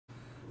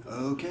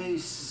Okay,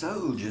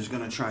 so just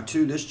gonna try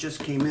two. This just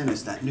came in.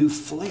 It's that new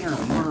Flair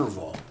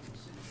Marvel.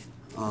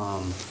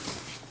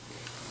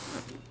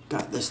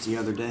 Got this the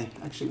other day.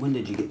 Actually, when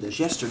did you get this?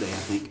 Yesterday,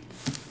 I think.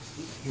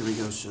 Here we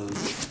go, so.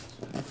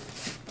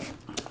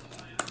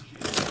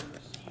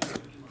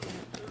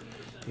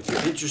 If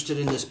you're interested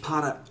in this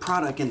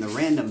product in the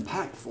random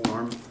pack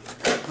form,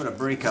 I put a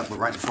breakup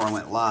right before I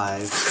went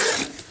live.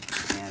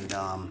 And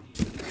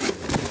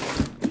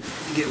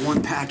you get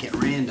one pack at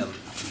random.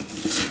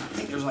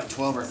 I think there's like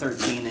 12 or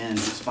 13 in,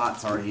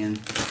 spots already in.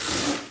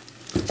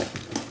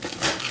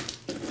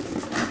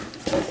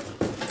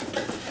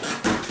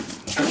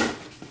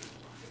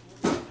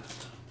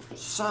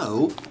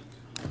 So,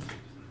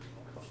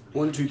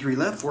 1, 2, 3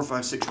 left, 4,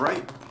 5, 6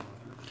 right.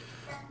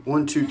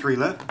 1, 2, 3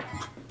 left.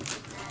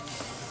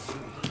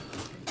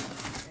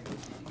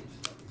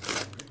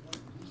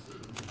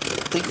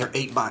 I think they're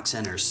 8 box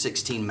enters,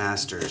 16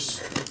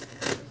 masters.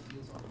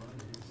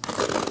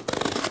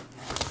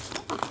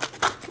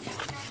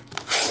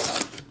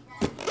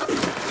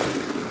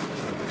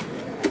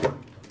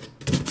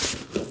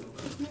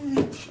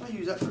 Should I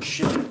use that for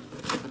shipping?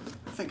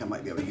 I think I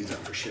might be able to use that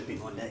for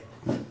shipping one day.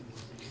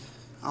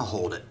 I'll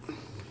hold it.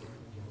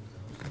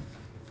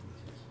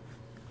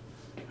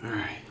 All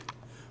right.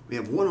 We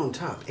have 1 on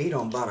top, 8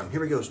 on bottom.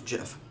 Here we go,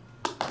 Jeff.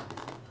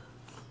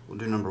 We'll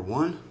do number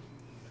 1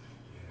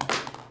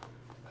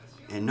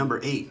 and number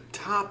 8,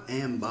 top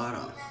and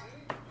bottom.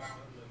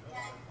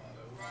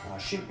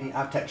 Shoot me.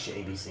 I'll text you,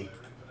 ABC.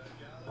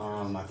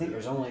 I think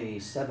there's only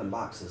 7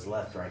 boxes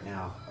left right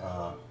now.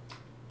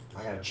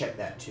 I gotta check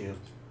that too.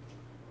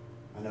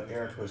 I know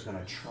Eric was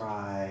gonna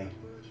try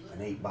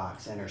an 8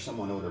 box enter.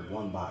 Someone ordered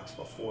 1 box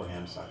before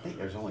him, so I think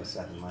there's only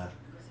 7 left.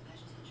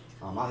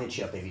 I'll hit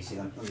you up, ABC.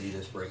 Let me do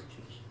this break.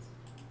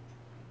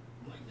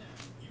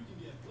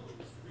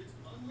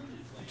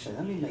 Actually,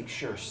 let me make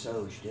sure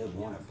Soj did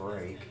want a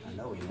break. I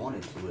know he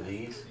wanted 2 of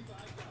these,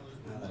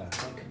 now that I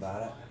think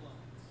about it.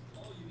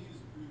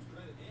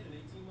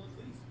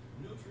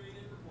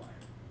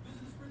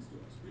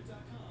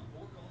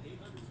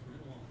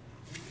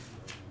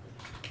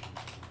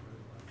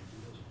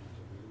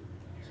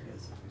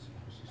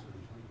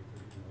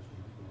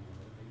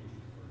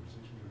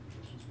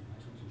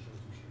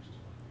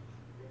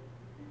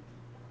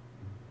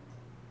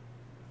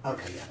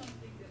 Okay, yeah.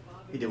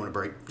 He did want a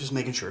break. Just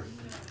making sure.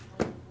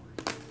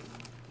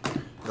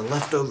 The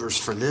leftovers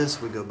for this,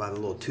 we go by the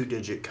little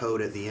 2-digit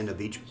code at the end of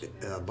each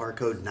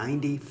barcode.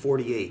 90,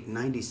 48,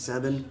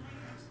 97,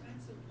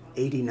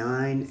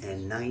 89,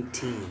 and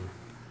 19.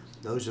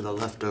 Those are the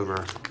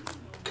leftover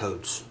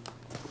codes.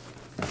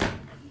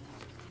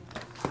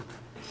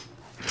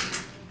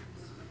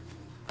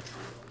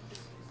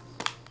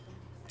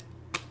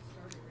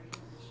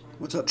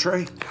 What's up,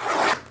 Trey?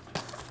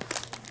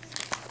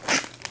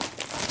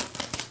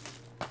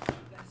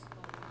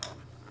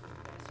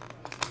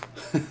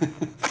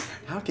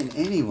 How can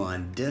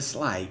anyone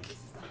dislike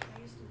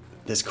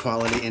this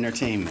quality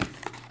entertainment?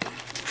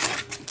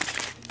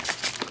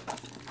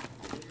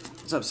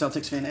 What's up,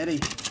 Celtics fan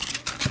Eddie?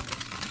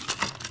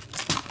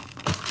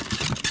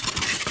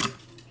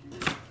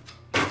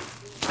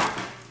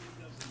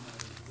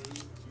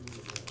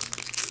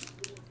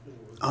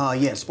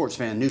 Yeah, sports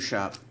fan, new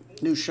shop.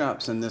 New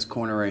shop's in this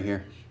corner right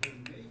here.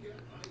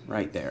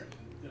 Right there.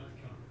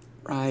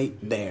 Right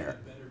there.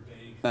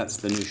 That's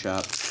the new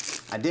shop.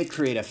 I did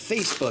create a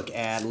Facebook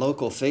ad,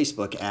 local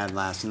Facebook ad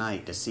last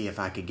night to see if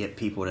I could get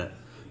people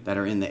that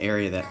are in the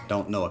area that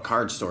don't know a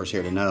card store's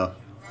here to know.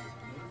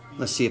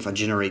 Let's see if it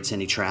generates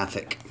any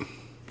traffic.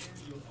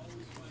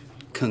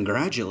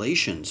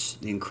 Congratulations,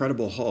 the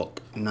Incredible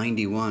Hulk,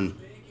 91.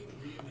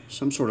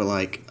 Some sort of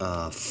like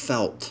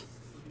felt.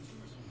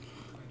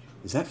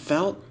 Is that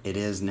felt? It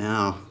is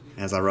now,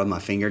 as I rub my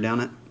finger down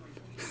it.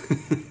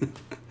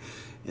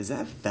 Is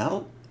that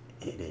felt?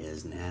 It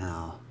is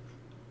now.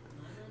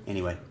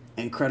 Anyway.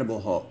 Incredible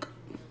Hulk.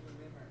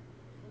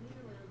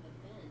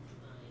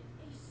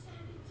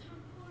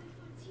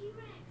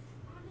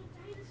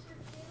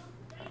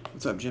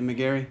 What's up, Jim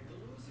McGarry?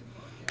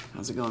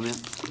 How's it going, man?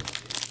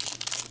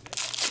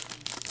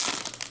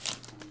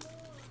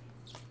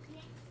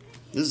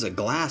 This is a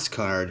glass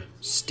card.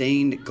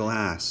 Stained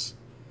glass.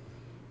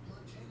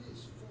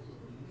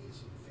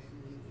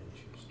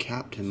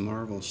 Captain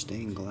Marvel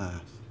stained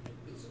glass.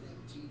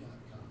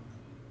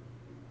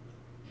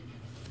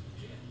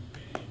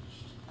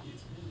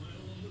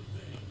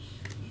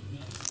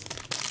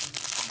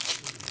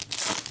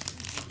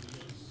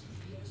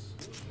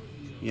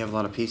 You have a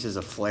lot of pieces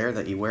of Flair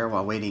that you wear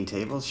while waiting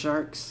tables,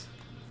 Sharks?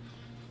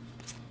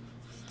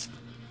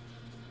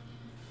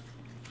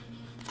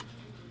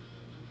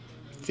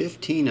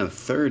 $15 of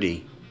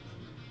 30.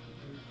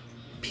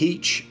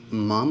 Peach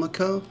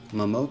Momoko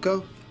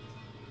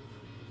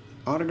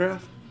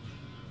autograph?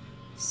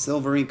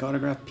 Silver ink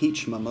autograph,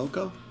 Peach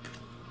Momoko.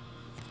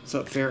 What's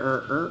up,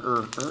 Fair?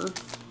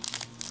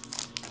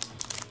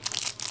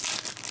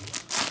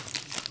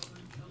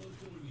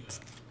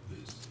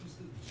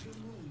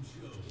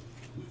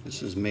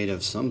 This is made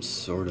of some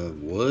sort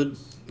of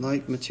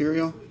wood-like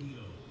material.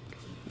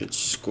 It's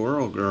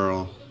Squirrel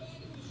Girl.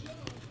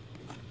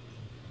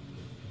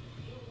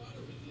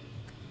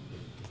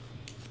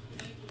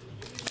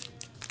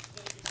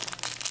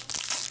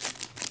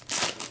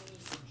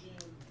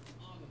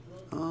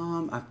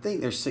 I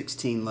think there's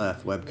 16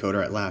 left,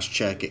 Webcoder, at last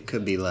check. It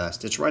could be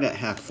less. It's right at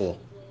half full.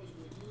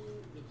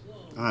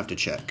 I'll have to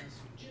check.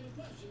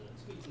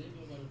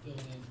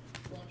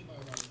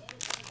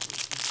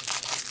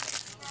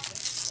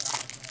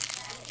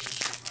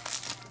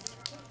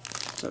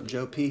 What's up,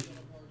 Joe P?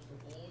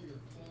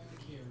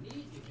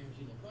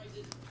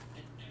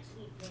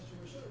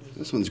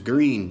 This one's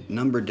green,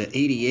 numbered to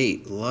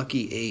 88.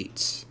 Lucky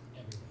 8s.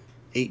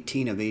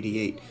 18 of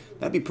 88.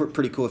 That'd be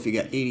pretty cool if you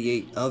got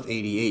 88 of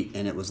 88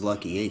 and it was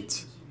lucky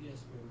 8s.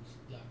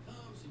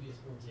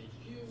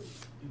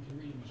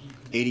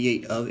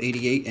 88 of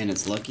 88 and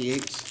it's lucky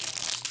 8s.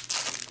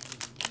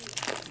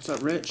 What's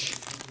up, Rich?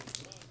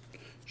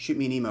 Shoot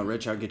me an email,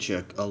 Rich. I'll get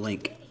you a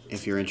link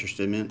if you're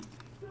interested, man.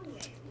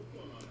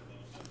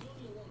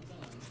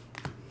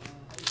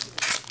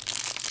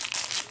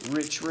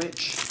 Rich.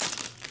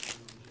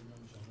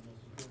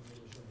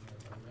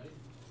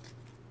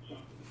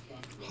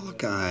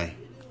 Hawkeye.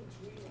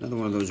 Another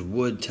one of those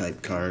wood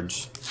type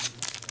cards.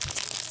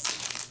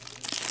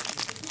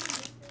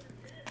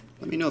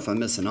 Let me know if I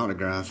miss an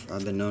autograph.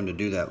 I've been known to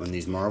do that when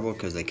these marvel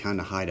because they kind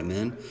of hide them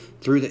in.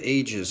 Through the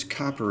Ages,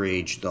 Copper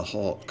Age, the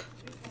Hulk.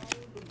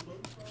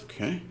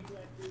 Okay.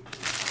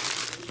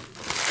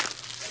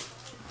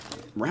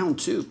 Round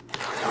 2.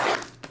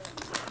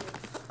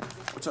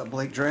 What's up,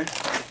 Blake Dre?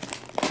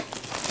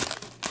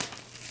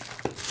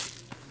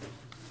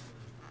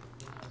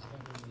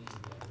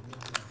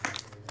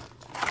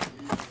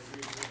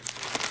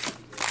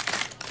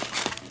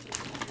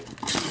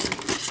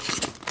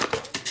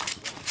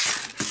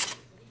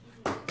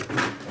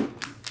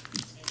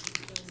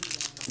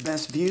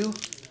 Best view.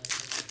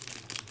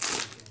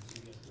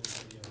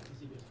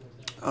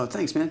 Oh,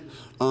 thanks, man.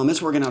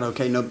 It's working out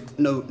okay. No,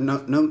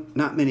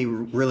 not many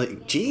really.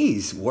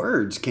 Geez,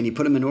 words. Can you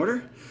put them in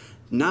order?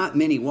 Not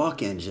many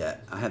walk-ins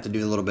yet. I have to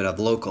do a little bit of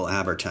local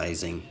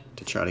advertising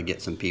to try to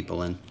get some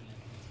people in.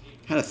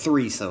 Had a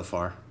 3 so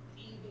far.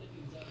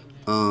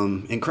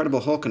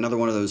 Incredible Hulk, another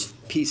one of those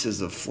pieces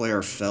of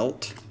Flair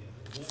felt.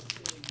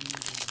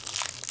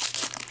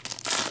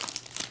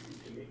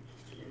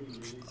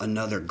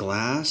 Another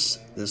glass.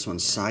 This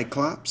one's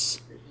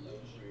Cyclops.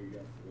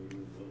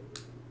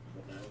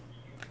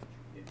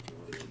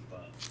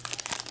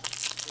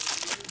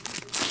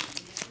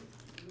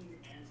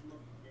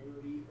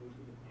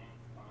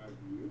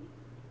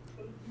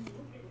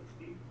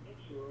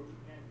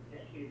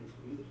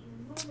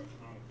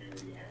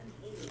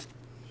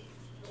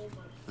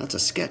 That's a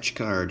sketch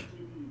card.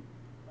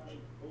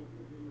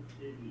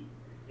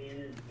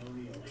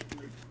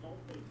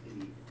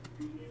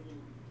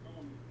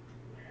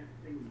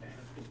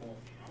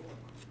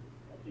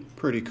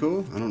 Pretty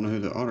cool. I don't know who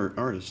the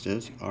artist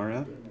is.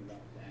 RF.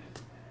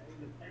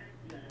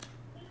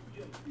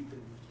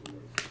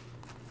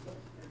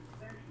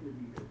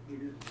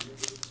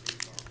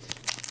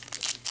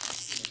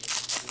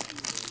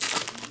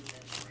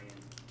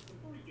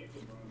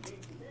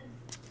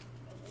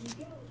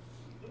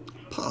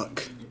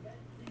 Puck.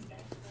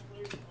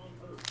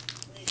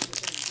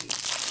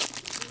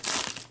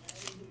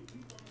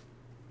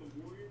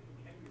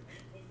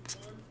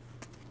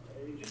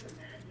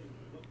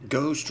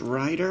 Ghost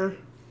Rider.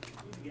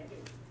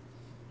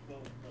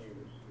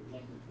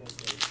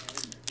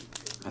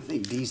 I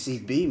think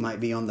DCB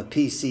might be on the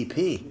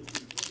PCP.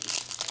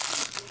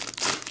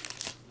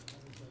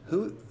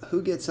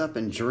 Who gets up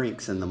and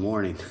drinks in the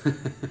morning?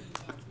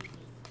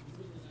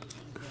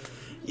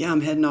 Yeah,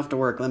 I'm heading off to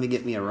work. Let me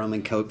get me a rum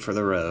and coke for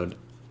the road.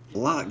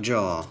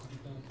 Lockjaw.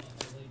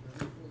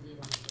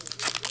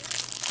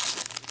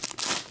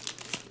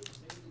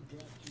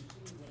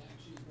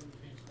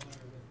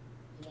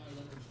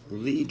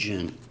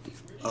 Legion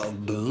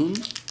of Boom.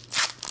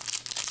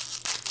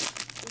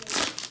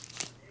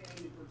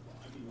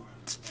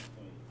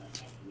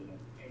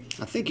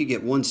 I think you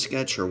get one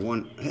sketch or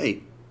one,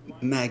 hey,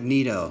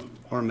 Magneto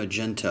or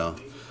Magento.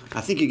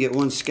 I think you get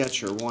one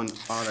sketch or one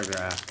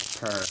autograph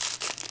per.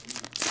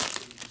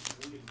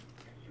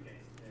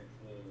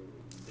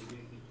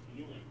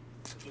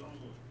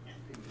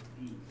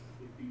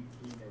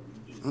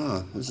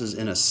 Oh, this is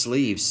in a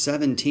sleeve.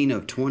 17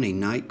 of 20,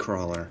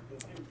 Nightcrawler.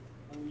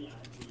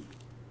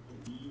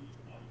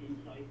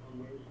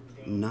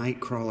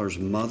 Nightcrawler's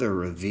mother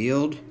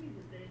revealed.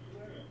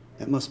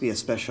 That must be a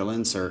special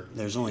insert.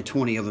 There's only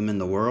 20 of them in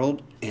the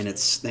world, and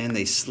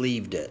they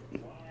sleeved it.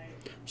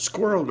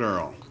 Squirrel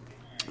Girl.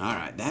 All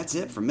right, that's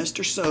it for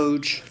Mr.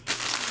 Soj.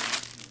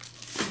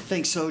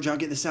 Thanks, Soj. I'll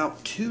get this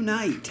out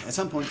tonight at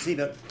some point. See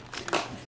you.